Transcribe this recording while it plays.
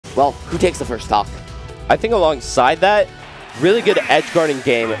well, who takes the first stock? I think alongside that, really good edge guarding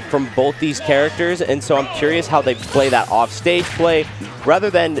game from both these characters, and so I'm curious how they play that off-stage play. Rather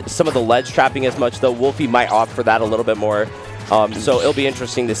than some of the ledge trapping as much, though, Woulphy might opt for that a little bit more. So it'll be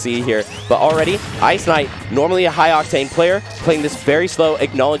interesting to see here. But already, IceKnight, normally a high-octane player, playing this very slow,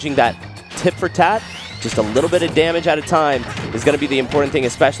 acknowledging that tit for tat, just a little bit of damage at a time is going to be the important thing,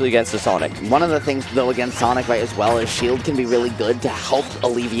 especially against the Sonic. One of the things, though, against Sonic, right, as well, is shield can be really good to help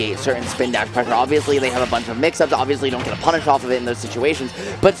alleviate certain spin dash pressure. Obviously, they have a bunch of mix-ups. Obviously, you don't get a punish off of it in those situations,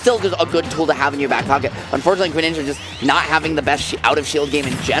 but still just a good tool to have in your back pocket. Unfortunately, Greninja just not having the best out-of-shield game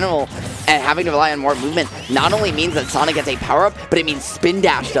in general and having to rely on more movement not only means that Sonic gets a power-up, but it means spin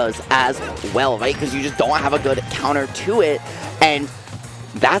dash does as well, right? Because you just don't have a good counter to it, and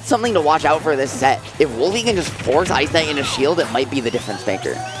that's something to watch out for this set. If Woulphy can just force IceKnight into shield, it might be the difference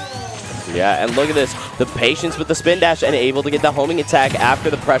maker. Yeah, and look at this. The patience with the spin dash and able to get the homing attack after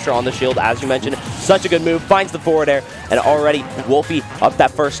the pressure on the shield, as you mentioned. Such a good move. Finds the forward air, and already Woulphy up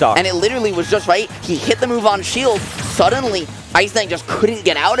that first stock. And it literally was just right. He hit the move on shield. Suddenly, IceKnight just couldn't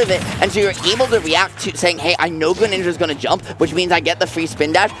get out of it, and so you're able to react to saying, hey, I know Greninja's going to jump, which means I get the free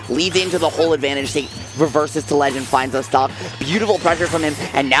spin dash, leads into the whole advantage state, reverses to ledge and finds a stock. Beautiful pressure from him,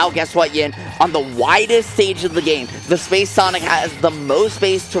 and now guess what, Yin? On the widest stage of the game, the space Sonic has the most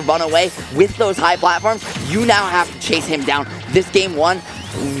space to run away with those high platforms. You now have to chase him down. This game one,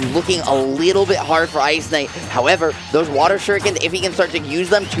 looking a little bit hard for IceKnight. However, those water shurikens, if he can start to use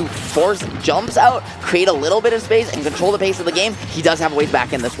them to force jumps out, create a little bit of space, and control the pace of the game, he does have ways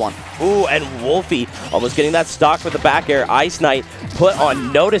back in this one. Ooh, and Woulphy almost getting that stock with the back air. IceKnight put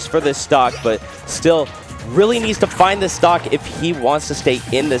on notice for this stock, but still really needs to find this stock if he wants to stay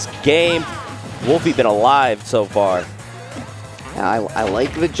in this game. Woulphy been alive so far. I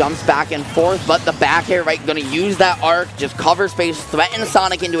like the jumps back and forth, but the back air, right, going to use that arc, just cover space, threaten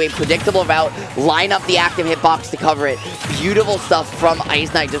Sonic into a predictable route, line up the active hitbox to cover it. Beautiful stuff from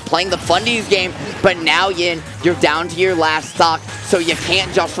IceKnight, just playing the fundies game, but now, Yin, you're down to your last stock, so you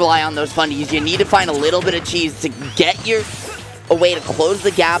can't just rely on those fundies. You need to find a little bit of cheese to get a way to close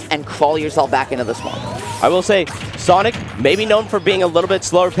the gap and crawl yourself back into the swamp. I will say, Sonic, maybe known for being a little bit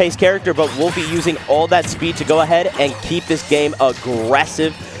slower paced character, but Woulphy using all that speed to go ahead and keep this game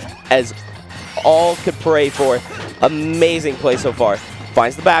aggressive as all could pray for. Amazing play so far.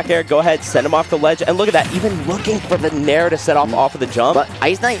 Finds the back air, go ahead, send him off the ledge, and look at that, even looking for the nair to set off of the jump. But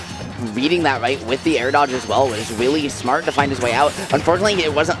IceKnight reading that right with the air dodge as well was really smart to find his way out. Unfortunately,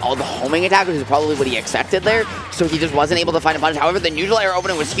 it wasn't all the homing attack, which is probably what he expected there, so he just wasn't able to find a punish. However, the neutral air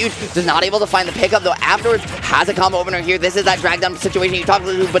opener was huge, just not able to find the pickup, though afterwards has a combo opener here. This is that drag down situation you talked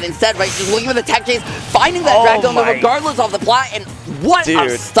about, but instead, right, just looking for the tech chase, finding that drag down regardless of the plat, and what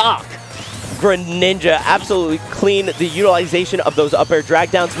a stock! Greninja absolutely clean. The utilization of those up air drag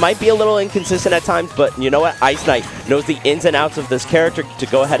downs might be a little inconsistent at times, but you know what? IceKnight knows the ins and outs of this character to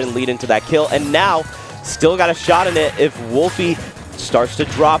go ahead and lead into that kill, and now still got a shot in it if Woulphy starts to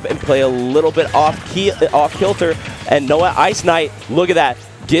drop and play a little bit off kilter. And know what? IceKnight, look at that,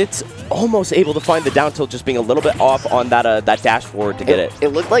 gets almost able to find the down tilt, just being a little bit off on that that dash forward to get it. It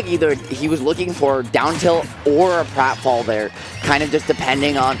looked like either he was looking for down tilt or a pratfall there, kind of just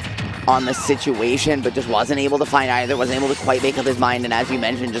depending on the situation, but just wasn't able to find either, wasn't able to quite make up his mind, and as you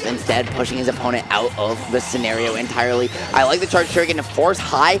mentioned, just instead pushing his opponent out of the scenario entirely. I like the charge shuriken to force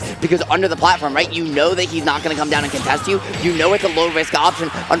high, because under the platform, right, you know that he's not going to come down and contest you. You know it's a low-risk option.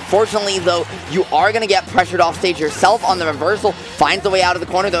 Unfortunately, though, you are going to get pressured off stage yourself on the reversal. Finds the way out of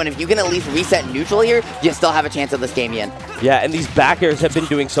the corner, though, and if you can at least reset neutral here, you still have a chance of this game, Yin. Yeah, and these back airs have been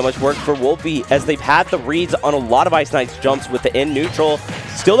doing so much work for Woulphy as they've had the reads on a lot of IceKnight's jumps with the in neutral.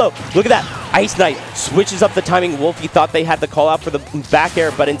 Still, though, look at that. IceKnight switches up the timing. Woulphy thought they had the call out for the back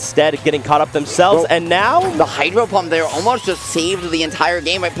air, but instead getting caught up themselves, and now the hydro pump there almost just saved the entire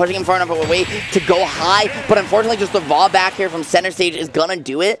game by pushing him far enough away to go high, but unfortunately just the raw back air from center stage is gonna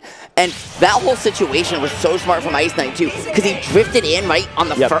do it, and that whole situation was so smart from IceKnight too, because he drifted in right on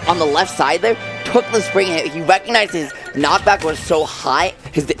the on the left side there, took the spring hit. He recognized his knockback was so high,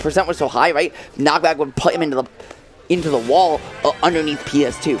 his percent was so high, right? Knockback would put him into the wall underneath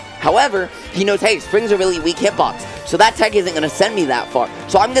PS2. However, he knows, hey, spring's a really weak hitbox, so that tech isn't going to send me that far.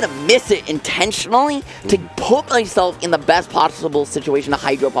 So I'm going to miss it intentionally to put myself in the best possible situation to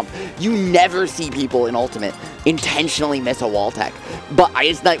hydro pump. You never see people in Ultimate intentionally miss a wall tech. But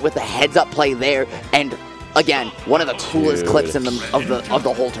IceKnight with the heads-up play there, and again, one of the coolest clips in of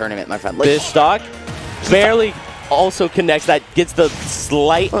the whole tournament, my friend. This stock barely also connects, that gets the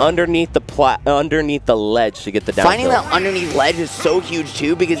slight underneath the ledge to get the down. Finding that underneath ledge is so huge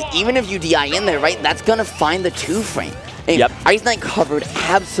too, because even if you DI in there, right, that's gonna find the 2 frame. And Yep. IceKnight covered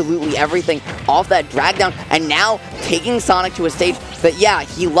absolutely everything off that drag down, and now taking Sonic to a stage that, yeah,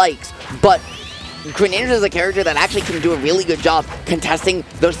 he likes, but Greninja is a character that actually can do a really good job contesting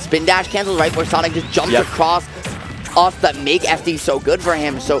those spin dash cancels, right, where Sonic just jumps across off that make FD so good for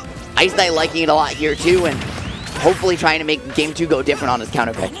him. So IceKnight liking it a lot here too, and hopefully trying to make game 2 go different on his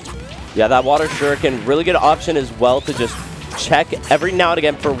counter pick. Yeah, that water shuriken, really good option as well to just check every now and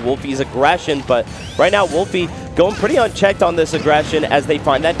again for Woulphy's aggression, but right now Woulphy going pretty unchecked on this aggression as they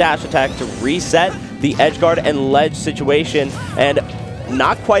find that dash attack to reset the edge guard and ledge situation, and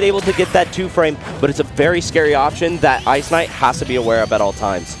not quite able to get that 2-frame, but it's a very scary option that IceKnight has to be aware of at all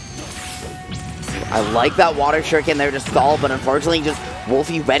times. I like that water shuriken there to stall, but unfortunately just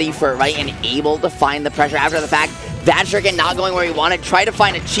Woulphy ready for it, right, and able to find the pressure after the fact. That shuriken not going where he wanted. Try to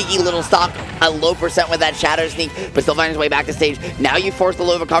find a cheeky little stock, a low percent with that shadow sneak, but still find his way back to stage. Now you force the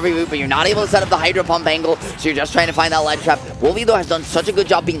low recovery route, but you're not able to set up the hydro pump angle, so you're just trying to find that ledge trap. Woulphy, though, has done such a good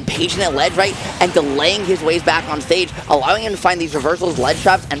job being patient at ledge, right, and delaying his ways back on stage, allowing him to find these reversals, ledge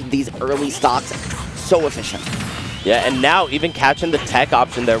traps, and these early stocks. So efficient. Yeah, and now even catching the tech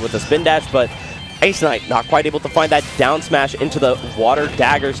option there with the spin dash, but IceKnight not quite able to find that down smash into the water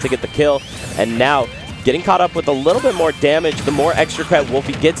daggers to get the kill, and now getting caught up with a little bit more damage. The more extra credit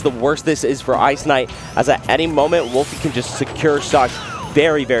Woulphy gets, the worse this is for IceKnight, as at any moment Woulphy can just secure stocks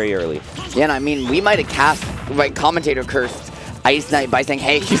very, very early. Yeah, and I mean, we might have cast, right, commentator cursed IceKnight by saying,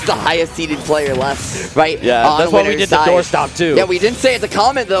 hey, he's the highest seeded player left, right? Yeah, that's why we did the doorstop too. Yeah, we didn't say it's a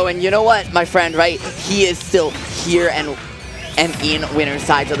comment though, and you know what, my friend, right? He is still here and in winner's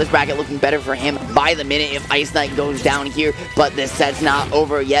side, so this bracket looking better for him by the minute if IceKnight goes down here, but this set's not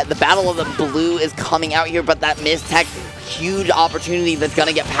over yet. The battle of the blue is coming out here, but that missed tech, huge opportunity that's going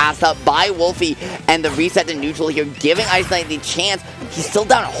to get passed up by Woulphy, and the reset to neutral here, giving IceKnight the chance. He's still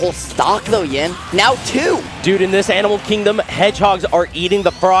down a whole stock though, Yin. Now 2. Dude, in this Animal Kingdom, hedgehogs are eating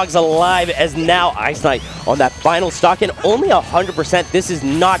the frogs alive, as now IceKnight on that final stock, and only 100%. This is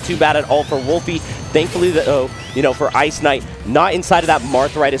not too bad at all for Woulphy. Thankfully, though, you know, for IceKnight, not inside of that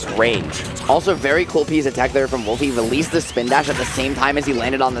Marthritis range. Also, very cool piece of tech there from Woulphy. Released the spin dash at the same time as he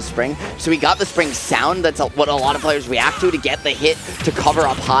landed on the spring. So he got the spring sound, that's what a lot of players react to get the hit to cover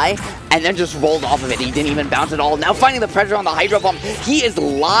up high, and then just rolled off of it. He didn't even bounce at all. Now finding the pressure on the hydro pump, he is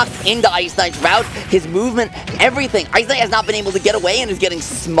locked into IceKnight's route, his movement, everything. IceKnight has not been able to get away and is getting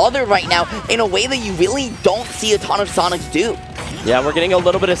smothered right now in a way that you really don't see a ton of Sonics do. Yeah, we're getting a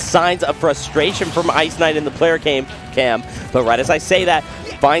little bit of signs of frustration from IceKnight in the player cam, but right as I say that,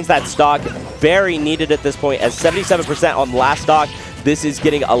 finds that stock, very needed at this point, as 77% on last stock. This is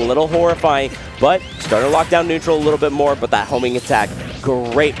getting a little horrifying, but starting to lock down neutral a little bit more, but that homing attack,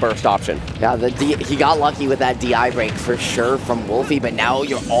 great burst option. Yeah, he got lucky with that DI break for sure from Woulphy, but now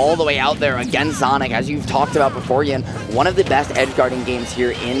you're all the way out there against Sonic, as you've talked about before, Ian. One of the best edge guarding games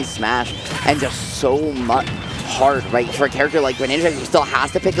here in Smash, and just so much hard, right? For a character like Greninja, who still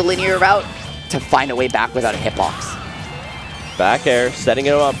has to pick a linear route to find a way back without a hitbox. Back air, setting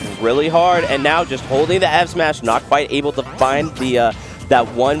it up really hard, and now just holding the F smash, not quite able to find the that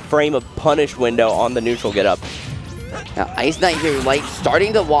 1 frame of punish window on the neutral get up. Now, IceKnight here, like,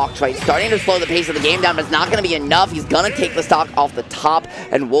 starting to walk, right? Starting to slow the pace of the game down, but it's not going to be enough. He's going to take the stock off the top,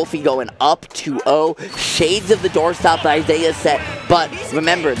 and Woulphy going up 2-0. Shades of the doorstop that Isaiah set, but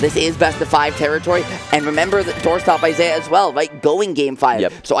remember, this is best of 5 territory, and remember the doorstop Isaiah as well, right? Going game 5.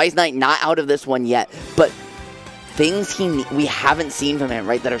 Yep. So IceKnight not out of this one yet, but things we haven't seen from him,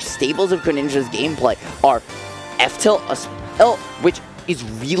 right, that are staples of Greninja's gameplay are F-tilt, which is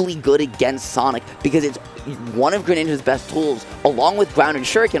really good against Sonic because it's one of Greninja's best tools, along with ground and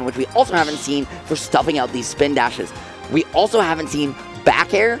shuriken, which we also haven't seen for stuffing out these spin dashes. We also haven't seen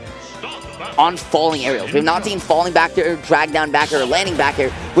back air on falling aerials. We've not seen falling back air, drag down back air, or landing back air,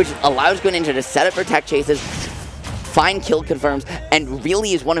 which allows Greninja to set up for tech chases, find kill confirms, and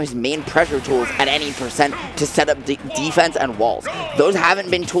really is one of his main pressure tools at any percent to set up defense and walls. Those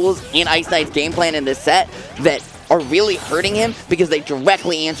haven't been tools in IceKnight's game plan in this set that are really hurting him because they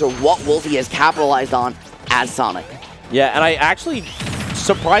directly answer what Woulphy has capitalized on as Sonic. Yeah, and I actually,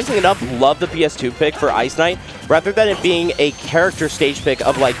 surprisingly enough, love the PS2 pick for IceKnight, rather than it being a character stage pick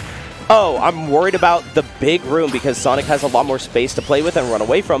of like, oh, I'm worried about the big room because Sonic has a lot more space to play with and run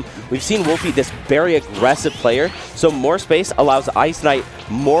away from. We've seen Woulphy, this very aggressive player, so more space allows IceKnight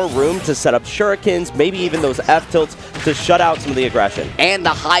more room to set up shurikens, maybe even those F-tilts to shut out some of the aggression. And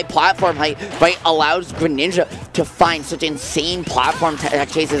the high platform height, right, allows Greninja to find such insane platform tech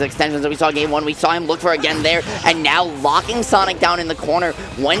chases, extensions that we saw in game 1. We saw him look for again there, and now locking Sonic down in the corner.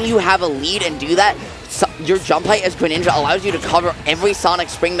 When you have a lead and do that, your jump height as Greninja allows you to cover every Sonic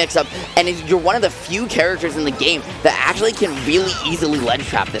Spring mix-up, and you're one of the few characters in the game that actually can really easily ledge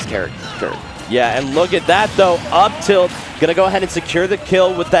trap this character. Yeah, and look at that, though. Up tilt, gonna go ahead and secure the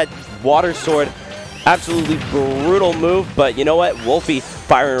kill with that water sword. Absolutely brutal move, but you know what? Woulphy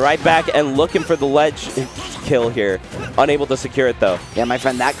firing right back and looking for the ledge kill here. Unable to secure it, though. Yeah, my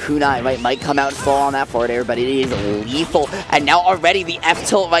friend, that kunai might come out full on that forward air, but it is lethal. And now already the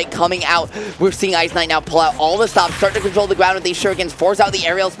F-tilt coming out. We're seeing IceKnight now pull out all the stops, start to control the ground with these shurikens, force out the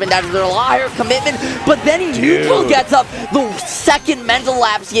aerial spin dash with a lot higher commitment, but then he neutral gets up. The second mental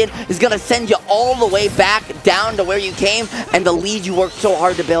lapse in is going to send you all the way back down to where you came, and the lead you worked so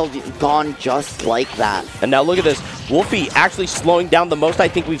hard to build, gone just like that. And now look at this. Woulphy actually slowing down the most I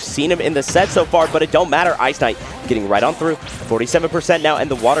think we've seen him in the set so far, but it don't matter. IceKnight getting right on through. 47% now,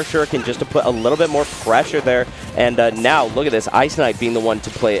 and the water shuriken just to put a little bit more pressure there. And now look at this. IceKnight being the one to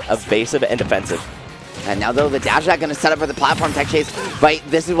play evasive and defensive. And now, though, the dash attack going to set up for the platform tech chase, right?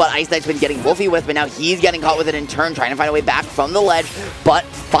 This is what IceKnight's been getting Woulphy with, but now he's getting caught with it in turn, trying to find a way back from the ledge, but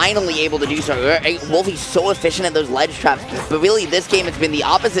finally able to do so. Woulphy's so efficient at those ledge traps, but really this game it's been the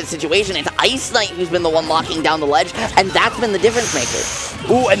opposite situation. It's IceKnight who's been the one locking down the ledge, and that's been the difference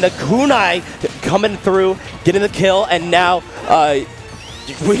maker. Ooh, and the kunai coming through, getting the kill, and now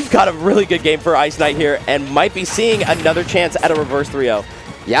we've got a really good game for IceKnight here, and might be seeing another chance at a reverse 3-0.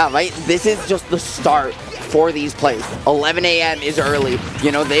 Yeah, right? This is just the start for these players. 11 a.m. is early.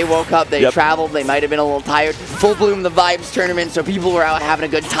 You know, they woke up, they traveled, they might have been a little tired. Full Bloom the Vibes tournament, so people were out having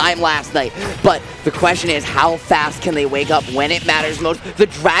a good time last night. But the question is, how fast can they wake up when it matters most? The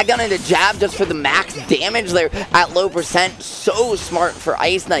Dragon and the jab just for the max damage there at low percent. So smart for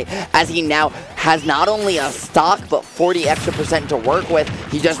IceKnight, as he now has not only a stock, but 40 extra percent to work with.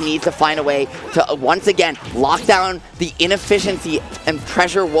 He just needs to find a way to, once again, lock down the inefficiency and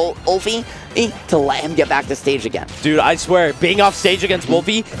pressure Woulphy to let him get back to stage again. Dude, I swear, being off stage against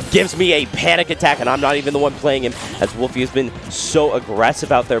Woulphy gives me a panic attack, and I'm not even the one playing him, as Woulphy has been so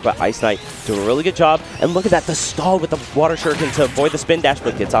aggressive out there, but IceKnight doing a really good job. And look at that, the stall with the water shuriken to avoid the spin dash,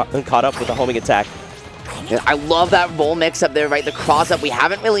 but gets caught up with the homing attack. Yeah, I love that roll mix up there, right? The cross up. We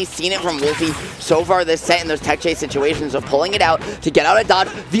haven't really seen it from Woulphy so far this set in those tech chase situations, so pulling it out to get out of dodge.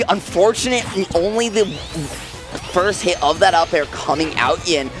 The unfortunate, only the first hit of that up air coming out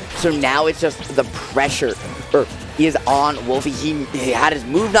in, so now it's just the pressure is on Woulphy. He had his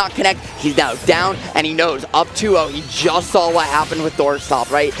move not connect, he's now down, and he knows up 2-0. He just saw what happened with doorstop,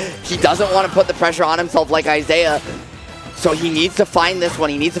 right? He doesn't want to put the pressure on himself like Isaiah, so he needs to find this one.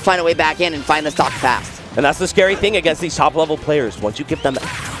 He needs to find a way back in and find the stock fast. And that's the scary thing against these top-level players. Once you give them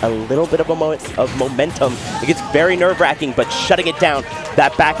a little bit of momentum, it gets very nerve-wracking, but shutting it down,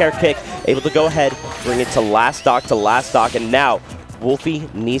 that back air kick, able to go ahead, bring it to last stock, and now Woulphy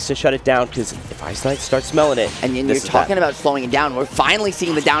needs to shut it down, because if IceKnight starts smelling it, and you're talking about slowing it down, we're finally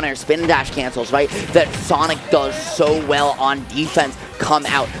seeing the down air spin dash cancels, right? That Sonic does so well on defense come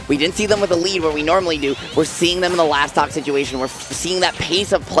out. We didn't see them with a lead where we normally do. We're seeing them in the last stock situation. We're seeing that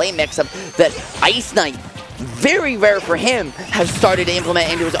pace of play mix-up that IceKnight, very rare for him, has started to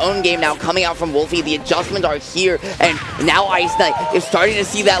implement into his own game now, coming out from Woulphy. The adjustments are here, and now IceKnight is starting to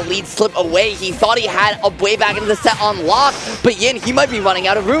see that lead slip away. He thought he had a way back into the set on lock, but Yin, he might be running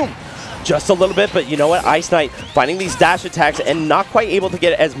out of room. Just a little bit, but you know what? IceKnight finding these dash attacks and not quite able to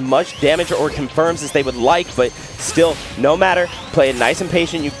get as much damage or confirms as they would like, but still, no matter. Play it nice and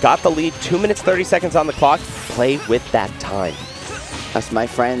patient. You've got the lead. 2 minutes, 30 seconds on the clock. Play with that time. That's my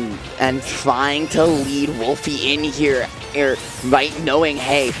friend, and trying to lead Woulphy in here, right, knowing,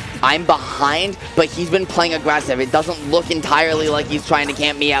 hey, I'm behind, but he's been playing aggressive. It doesn't look entirely like he's trying to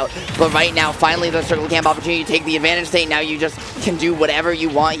camp me out, but right now, finally, the circle camp opportunity, you take the advantage state. Now you just can do whatever you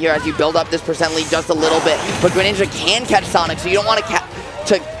want here as you build up this percent lead just a little bit, but Greninja can catch Sonic, so you don't want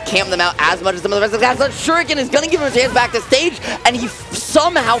to camp them out as much as some of the rest of the guys. That Shuriken is going to give him a chance back to stage, and he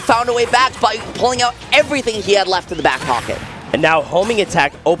somehow found a way back by pulling out everything he had left in the back pocket. And now homing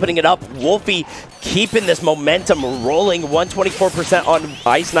attack, opening it up. Woulphy keeping this momentum rolling. 124% on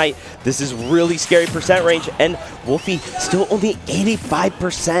IceKnight. This is really scary percent range, and Woulphy still only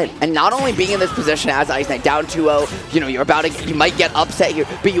 85%. And not only being in this position as IceKnight down 2-0, you know, you might get upset here,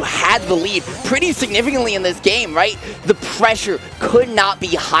 but you had the lead pretty significantly in this game, right? The pressure could not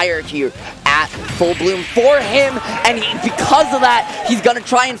be higher here at Full Bloom for him, and because of that, he's gonna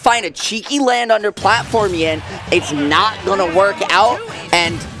try and find a cheeky land under platform Yin. It's not gonna work out,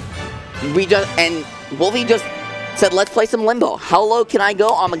 and Woulphy just said, let's play some limbo. How low can I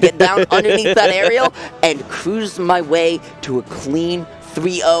go? I'm gonna get down underneath that aerial and cruise my way to a clean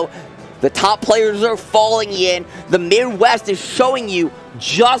 3-0. The top players are falling in. The Midwest is showing you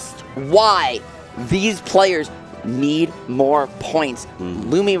just why these players need more points.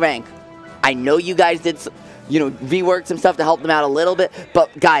 Lumi rank, I know you guys did, rework some stuff to help them out a little bit,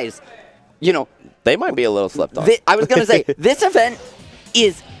 but guys, they might be a little slept on. I was going to say, this event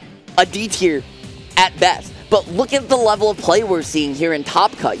is a D tier at best, but look at the level of play we're seeing here in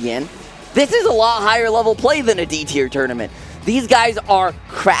Top Cut, Yin. This is a lot higher level play than a D tier tournament. These guys are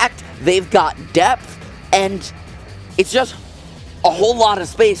cracked, they've got depth, and it's just a whole lot of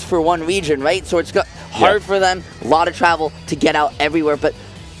space for one region, right? So it's hard for them, a lot of travel to get out everywhere, but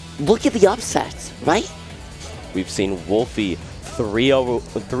look at the upsets, right? We've seen Woulphy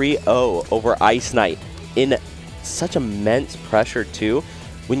 3-0 over IceKnight in such immense pressure too.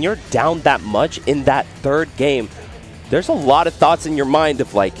 When you're down that much in that third game, there's a lot of thoughts in your mind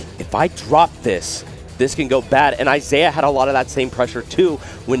of like, if I drop this can go bad. And Isaiah had a lot of that same pressure too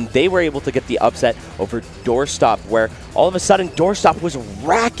when they were able to get the upset over Doorstop, where all of a sudden Doorstop was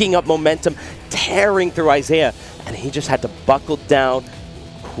racking up momentum, tearing through Isaiah, and he just had to buckle down,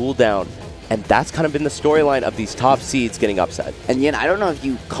 cool down. And that's kind of been the storyline of these top seeds getting upset. And Yin, I don't know if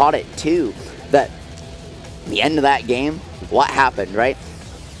you caught it too, that the end of that game, what happened, right?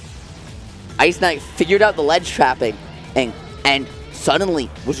 IceKnight figured out the ledge trapping and suddenly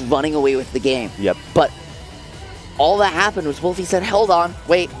was running away with the game. Yep. But all that happened was Woulphy said, hold on,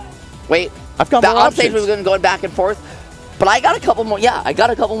 wait. I've got more options. We were going back and forth, but I got a couple more, I got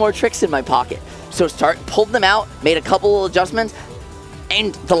a couple more tricks in my pocket. So pulled them out, made a couple of adjustments,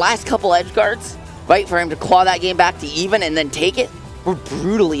 and the last couple edge guards, right, for him to claw that game back to even and then take it, were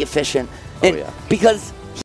brutally efficient. And because